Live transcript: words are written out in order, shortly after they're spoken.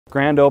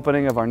Grand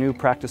opening of our new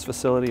practice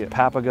facility at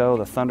Papago,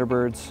 the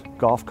Thunderbirds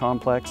Golf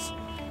Complex.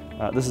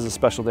 This is a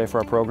special day for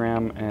our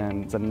program,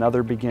 and it's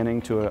another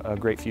beginning to a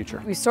great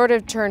future. We sort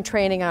of turned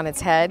training on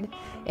its head,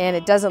 and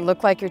it doesn't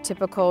look like your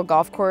typical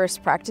golf course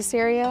practice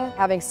area.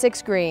 Having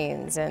 6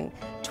 greens and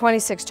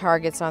 26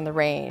 targets on the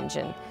range,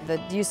 and the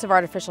use of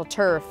artificial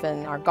turf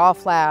and our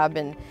golf lab,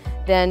 and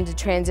then to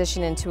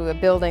transition into a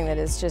building that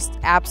is just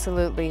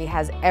absolutely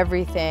has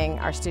everything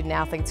our student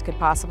athletes could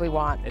possibly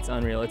want. It's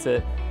unreal.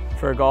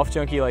 For a golf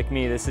junkie like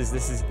me, this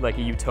is like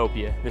a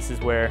utopia. This is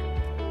where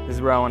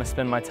I want to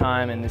spend my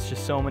time, and it's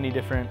just so many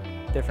different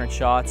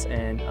shots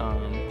and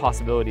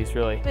possibilities,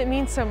 really. It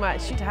means so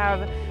much to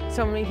have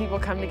so many people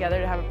come together,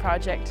 to have a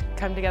project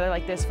come together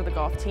like this for the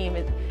golf team.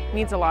 It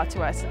means a lot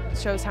to us. It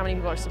shows how many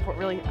people are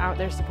really out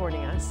there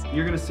supporting us.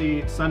 You're going to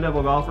see Sun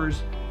Devil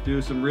golfers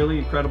do some really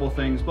incredible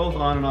things, both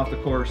on and off the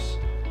course,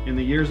 in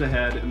the years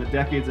ahead, in the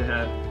decades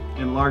ahead,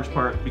 in large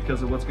part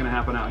because of what's going to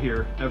happen out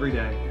here every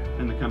day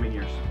in the coming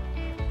years.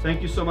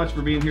 Thank you so much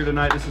for being here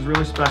tonight. This is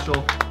really special,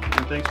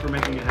 and thanks for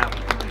making it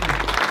happen.